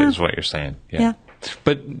 basically, is what you're saying. Yeah.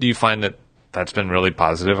 But do you find that that's been really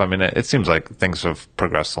positive? I mean, it seems like things have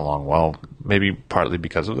progressed along well, maybe partly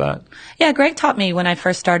because of that. Yeah, Greg taught me when I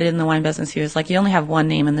first started in the wine business. He was like, you only have one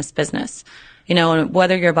name in this business. And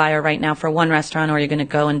whether you're a buyer right now for one restaurant or you're going to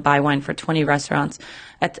go and buy wine for 20 restaurants,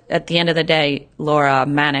 at the end of the day, Laura,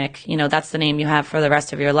 Maniec, that's the name you have for the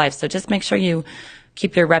rest of your life. So just make sure you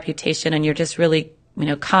keep your reputation and you're just really,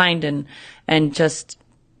 kind and just,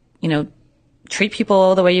 treat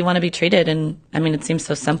people the way you want to be treated. And I mean, it seems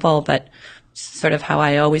so simple, but sort of how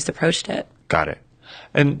I always approached it. Got it.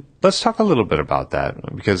 And let's talk a little bit about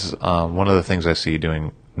that, because one of the things I see you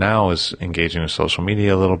doing now is engaging with social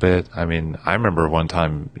media a little bit. I mean, I remember one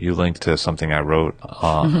time you linked to something I wrote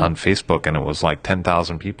on Facebook, and it was like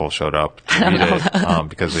 10,000 people showed up to read it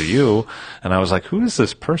because of you. And I was like, who is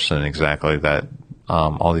this person exactly that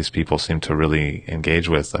all these people seem to really engage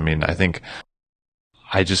with? I mean,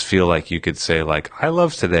 I just feel like you could say like, I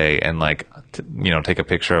love today, and like, take a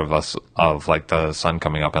picture of us of like the sun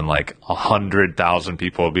coming up, and like 100,000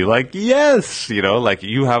 people will be like, yes, like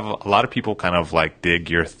you have a lot of people kind of like dig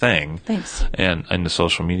your thing. Thanks. And in the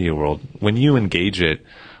social media world, when you engage it,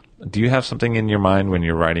 do you have something in your mind when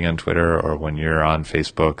you're writing on Twitter or when you're on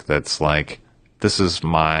Facebook that's like, this is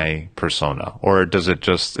my persona, or is it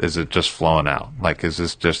just flowing out? Like, is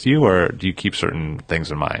this just you, or do you keep certain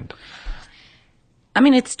things in mind? I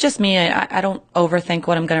mean, it's just me. I don't overthink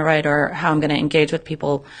what I'm going to write or how I'm going to engage with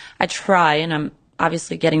people. I try, and I'm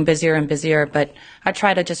obviously getting busier and busier, but I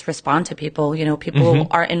try to just respond to people. You know, people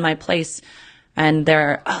are in my place and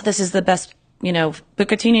they're, oh, this is the best, you know,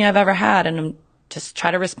 bucatini I've ever had. And I'm just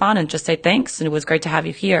try to respond and just say thanks. And it was great to have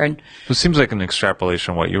you here. And it seems like an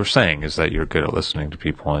extrapolation of what you were saying is that you're good at listening to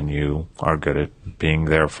people and you are good at being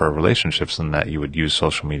there for relationships, and that you would use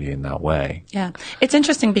social media in that way. Yeah. It's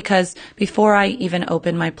interesting because before I even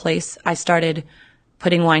opened my place, I started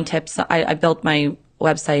putting wine tips. I built my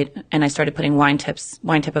website and I started putting wine tip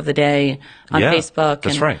of the day on Facebook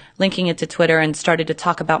and linking it to Twitter, and started to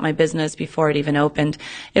talk about my business before it even opened.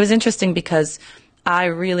 It was interesting because I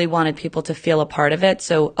really wanted people to feel a part of it.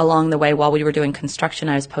 So along the way, while we were doing construction,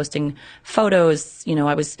 I was posting photos. You know,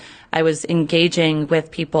 I was engaging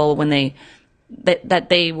with people when that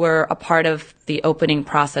they were a part of the opening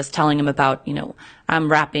process, telling them about, you know, I'm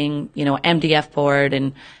wrapping, you know, MDF board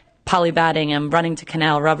and polybatting. I'm running to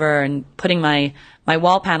canal rubber and putting my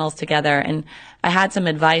wall panels together. And I had some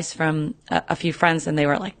advice from a few friends, and they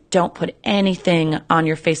were like, don't put anything on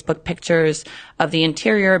your Facebook pictures of the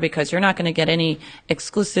interior because you're not going to get any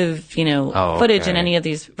exclusive, you know, footage in any of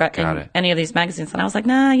these magazines. And I was like,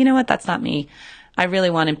 nah, you know what? That's not me. I really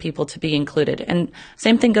wanted people to be included. And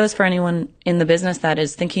same thing goes for anyone in the business that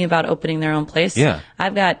is thinking about opening their own place. Yeah.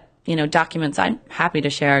 I've got, you know, documents I'm happy to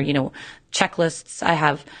share, you know, checklists. I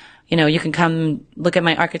have, you know, you can come look at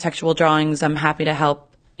my architectural drawings. I'm happy to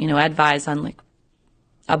help, you know, advise on like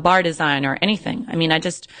a bar design or anything. I mean,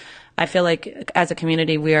 I feel like as a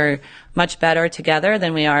community, we are much better together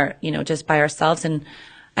than we are, you know, just by ourselves. And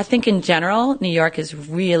I think in general, New York is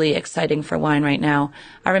really exciting for wine right now.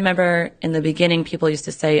 I remember in the beginning, people used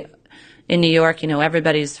to say in New York, you know,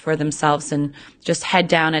 everybody's for themselves and just head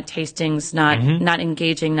down at tastings, not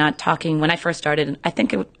engaging, not talking. When I first started, I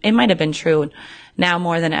think it might have been true. Now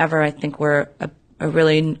more than ever, I think we're a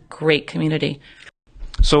really great community.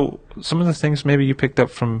 So some of the things maybe you picked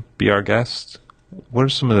up from Be Our Guest, what are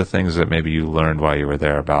some of the things that maybe you learned while you were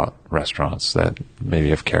there about restaurants that maybe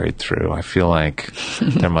have carried through? I feel like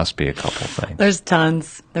there must be a couple things. There's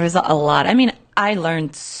tons. There's a lot. I mean, I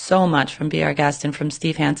learned so much from Be Our Guest and from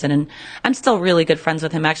Steve Hansen, and I'm still really good friends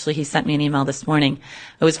with him. Actually, he sent me an email this morning.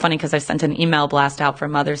 It was funny because I sent an email blast out for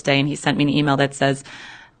Mother's Day, and he sent me an email that says,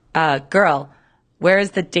 girl, where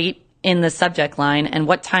is the date in the subject line, and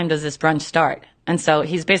what time does this brunch start? And so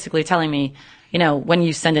he's basically telling me, you know, when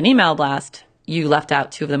you send an email blast, you left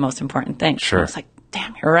out two of the most important things. Sure. And I was like,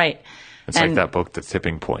 damn, you're right. It's like that book, The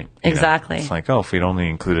Tipping Point. Exactly. It's like, oh, if we'd only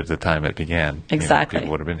included the time it began, exactly,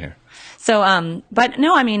 people would have been here. So, but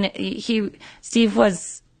no, I mean, Steve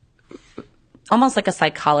was almost like a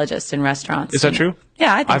psychologist in restaurants. Is that true?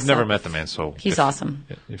 Yeah, I think I've never met the man, so he's awesome.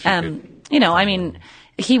 If you you know, I mean,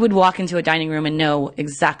 he would walk into a dining room and know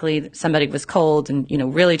exactly somebody was cold, and you know,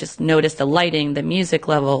 really just notice the lighting, the music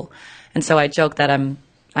level. And so I joke that I'm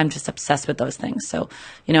just obsessed with those things. So,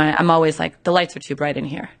 you know, I'm always like, the lights are too bright in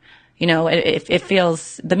here. You know, it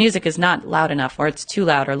feels the music is not loud enough, or it's too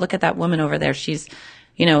loud, or look at that woman over there. She's,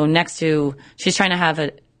 you know, she's trying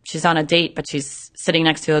to she's on a date, but she's sitting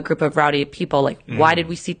next to a group of rowdy people. Like, why did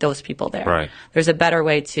we seat those people there? Right. There's a better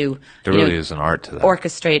way to there really is an art to that.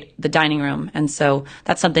 Orchestrate the dining room. And so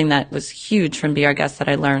that's something that was huge from Be Our Guest that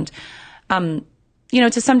I learned. You know,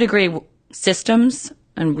 to some degree, systems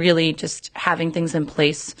and really just having things in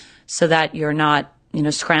place so that you're not, you know,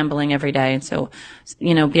 scrambling every day. And so,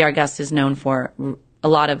 you know, Be Our Guest is known for a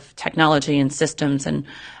lot of technology and systems. And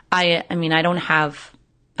I mean, I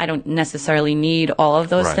don't necessarily need all of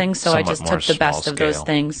those things. So I just took the best of those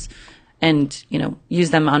things and, you know,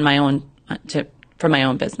 use them on my own for my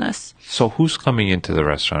own business. So who's coming into the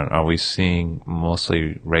restaurant? Are we seeing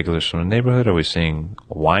mostly regulars from the neighborhood? Are we seeing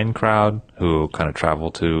a wine crowd who kind of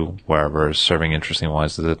travel to wherever is serving interesting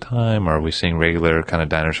wines at the time? Or are we seeing regular kind of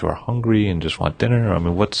diners who are hungry and just want dinner? I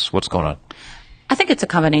mean, what's going on? I think it's a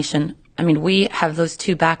combination. I mean, we have those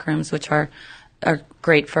two back rooms, which are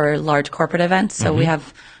great for large corporate events. So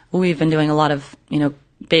we've been doing a lot of, you know,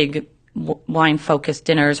 big wine focused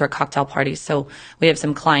dinners or cocktail parties. So we have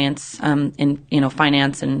some clients in, you know,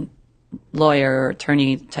 finance and lawyer or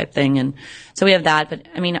attorney type thing. And so we have that. But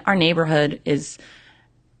I mean, our neighborhood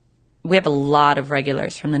we have a lot of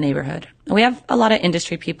regulars from the neighborhood. We have a lot of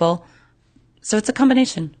industry people. So it's a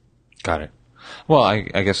combination. Got it. Well, I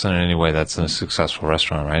guess in any way that's a successful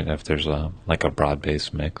restaurant, right? If there's like a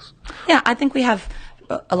broad-based mix. Yeah, I think we have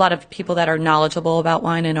a lot of people that are knowledgeable about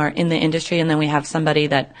wine and are in the industry, and then we have somebody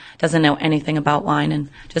that doesn't know anything about wine and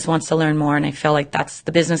just wants to learn more. And I feel like that's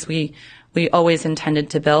the business we always intended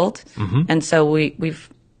to build. And so we've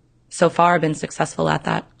so far been successful at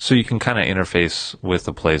that. So you can kind of interface with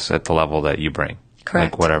the place at the level that you bring.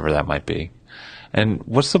 Correct. Like whatever that might be. And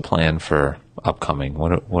what's the plan for upcoming?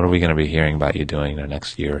 What are we going to be hearing about you doing the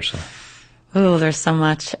next year or so? Oh, there's so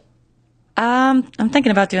much. I'm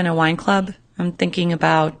thinking about doing a wine club. I'm thinking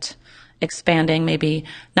about expanding, maybe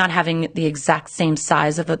not having the exact same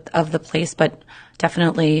size of the place, but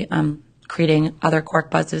definitely creating other cork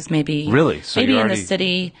buzzes. Maybe really, so maybe you're in the already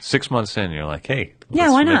city. 6 months in, you're like, hey, Yeah,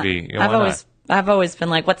 why not? Maybe, I've always been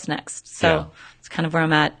like, what's next? So it's kind of where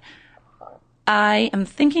I'm at. I am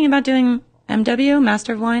thinking about doing MW,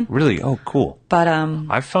 Master of Wine. Really? Oh, cool. But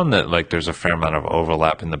I've found that like there's a fair amount of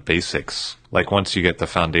overlap in the basics. Like once you get the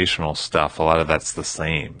foundational stuff, a lot of that's the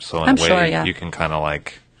same. So in I'm a way, sure, yeah. you can kind of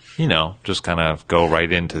like, just kind of go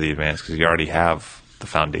right into the advanced because you already have the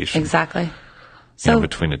foundation. exactly. So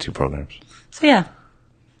Between the two programs. So yeah.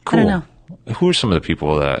 Cool. I don't know. Who are some of the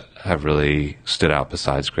people that have really stood out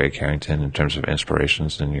besides Greg Carrington in terms of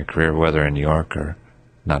inspirations in your career, whether in New York or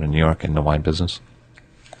not in New York in the wine business?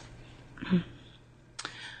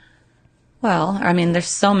 Well, I mean, there's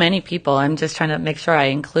so many people. I'm just trying to make sure I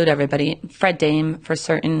include everybody. Fred Dame, for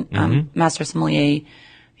certain, Master Sommelier.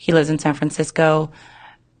 He lives in San Francisco.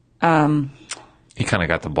 He kind of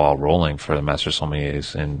got the ball rolling for the Master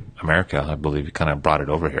Sommeliers in America. I believe he kind of brought it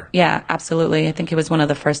over here. Yeah, absolutely. I think he was one of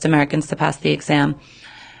the first Americans to pass the exam.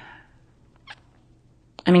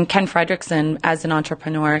 I mean, Ken Fredrickson, as an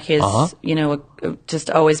entrepreneur, he's, just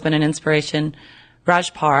always been an inspiration.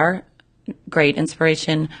 Raj Parr, great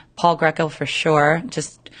inspiration. Paul Greco, for sure.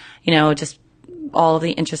 Just all of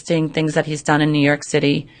the interesting things that he's done in New York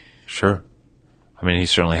City. Sure. I mean, he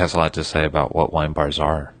certainly has a lot to say about what wine bars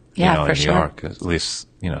are. Yeah, for in New sure. York, at least,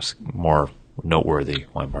 more noteworthy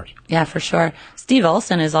wine bars. Yeah, for sure. Steve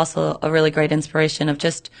Olson is also a really great inspiration of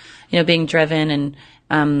just, being driven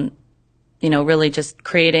and, really just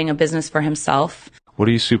creating a business for himself. What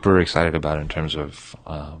are you super excited about in terms of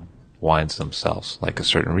wines themselves? Like a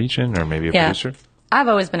certain region or maybe a producer? I've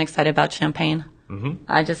always been excited about champagne.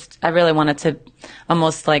 I really wanted to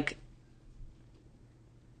almost like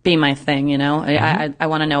be my thing, I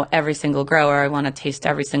want to know every single grower. I want to taste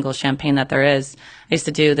every single champagne that there is. I used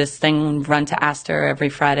to do this thing, run to Astor every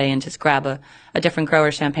Friday and just grab a different grower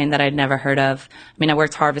champagne that I'd never heard of. I mean, I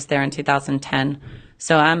worked Harvest there in 2010.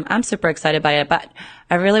 So I'm super excited by it, but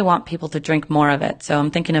I really want people to drink more of it. So I'm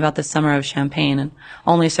thinking about the summer of champagne and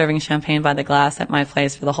only serving champagne by the glass at my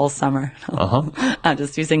place for the whole summer. I'm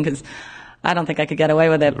just using because I don't think I could get away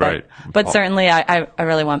with it. Right. But certainly I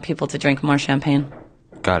really want people to drink more champagne.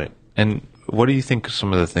 Got it. And what do you think of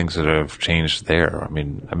some of the things that have changed there? I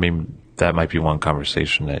mean, that might be one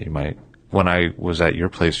conversation that you might. When I was at your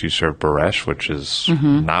place, you served Baresh, which is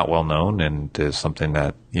not well known and is something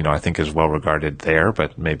that, I think is well regarded there,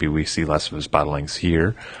 but maybe we see less of his bottlings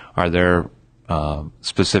here. Are there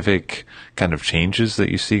specific kind of changes that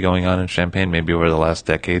you see going on in Champagne, maybe over the last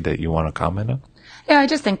decade that you want to comment on? Yeah, I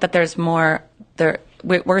just think that there's more there.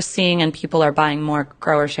 We're seeing and people are buying more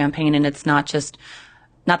grower champagne, and it's not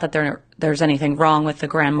that there's anything wrong with the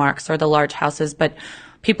Grand Marques or the large houses, but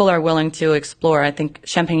people are willing to explore. I think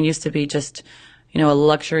champagne used to be just, a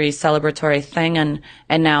luxury celebratory thing. And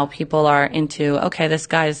now people are into, okay, this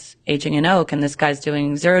guy's aging in oak and this guy's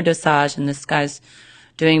doing zero dosage and this guy's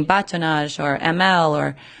doing bâtonnage or ML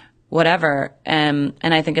or whatever. And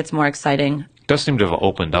I think it's more exciting. It does seem to have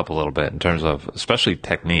opened up a little bit in terms of especially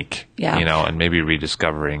technique, and maybe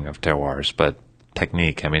rediscovering of terroirs, but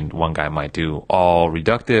technique. I mean, one guy might do all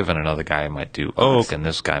reductive and another guy might do oak and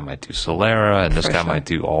this guy might do Solera and this guy might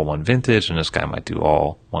do all one vintage and this guy might do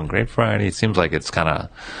all one grape variety. It seems like it's kind of,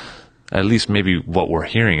 at least maybe what we're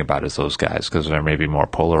hearing about is those guys because they're maybe more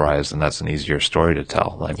polarized and that's an easier story to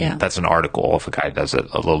tell. Like that's an article if a guy does it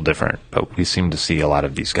a little different, but we seem to see a lot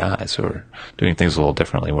of these guys who are doing things a little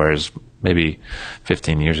differently. Whereas maybe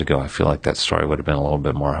 15 years ago, I feel like that story would have been a little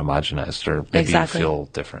bit more homogenized or maybe feel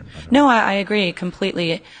different. No, I agree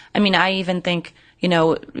completely. I mean, I even think,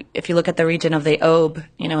 if you look at the region of the Aube,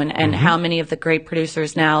 and how many of the great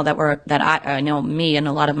producers now that I know me and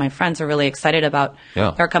a lot of my friends are really excited about,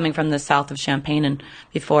 they're coming from the south of Champagne. And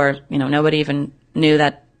before, nobody even knew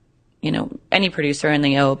that, any producer in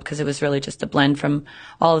the Aube because it was really just a blend from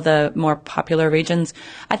all of the more popular regions.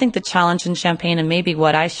 I think the challenge in Champagne and maybe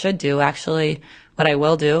what I should do, actually, what I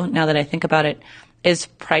will do now that I think about it, is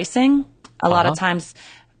pricing. A lot of times,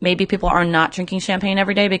 maybe people are not drinking champagne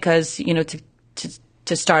every day because, to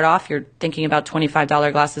to start off, you're thinking about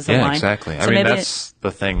 $25 glasses of wine. Yeah, exactly. So I mean, maybe that's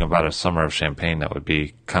the thing about a summer of champagne that would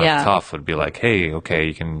be kind of Yeah. tough. Would be like, hey, okay,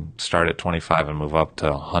 you can start at 25 and move up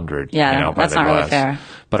to 100. Yeah, you know, by that's the not really glass. fair.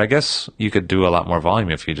 But I guess you could do a lot more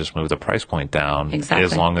volume if you just move the price point down. Exactly.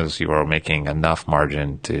 As long as you are making enough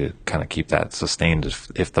margin to kind of keep that sustained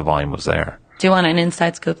if the volume was there. Do you want an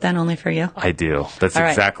inside scoop then, only for you? I do. That's All right.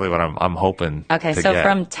 exactly what I'm hoping. Okay, to so get.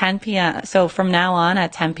 from 10 p.m. So from now on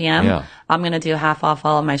at 10 p.m., Yeah. I'm going to do half off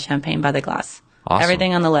all of my champagne by the glass. Awesome.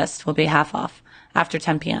 Everything on the list will be half off after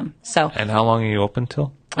 10 p.m. So And how long are you open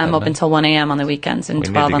till? I'm open till 1 a.m. on the weekends and We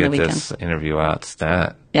 12 need on to the get weekends. this interview out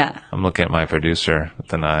stat. Yeah. I'm looking at my producer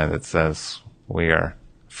tonight that says we are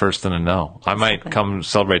first in the know. I might Exactly. come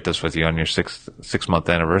celebrate this with you on your six-month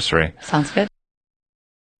anniversary. Sounds good.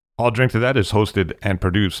 All Drink to That is hosted and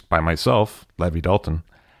produced by myself, Levi Dalton.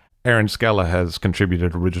 Aaron Scala has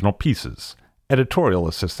contributed original pieces. Editorial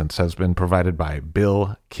assistance has been provided by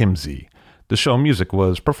Bill Kimsey. The show music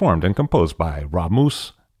was performed and composed by Rob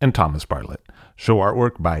Moose and Thomas Bartlett. Show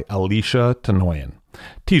artwork by Alicia Tenoyan.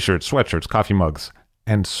 T-shirts, sweatshirts, coffee mugs,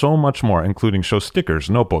 and so much more, including show stickers,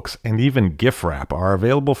 notebooks, and even gift wrap, are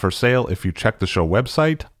available for sale if you check the show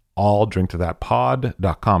website,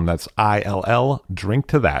 alldrinktothatpod.com. That's ILL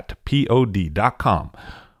drinktothatpod.com,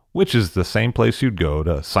 which is the same place you'd go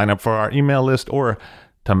to sign up for our email list or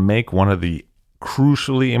to make one of the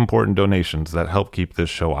crucially important donations that help keep this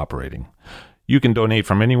show operating. You can donate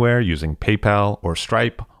from anywhere using PayPal or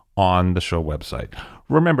Stripe on the show website.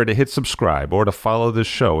 Remember to hit subscribe or to follow this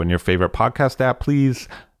show in your favorite podcast app, please.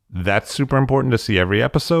 That's super important to see every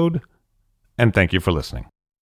episode. And thank you for listening.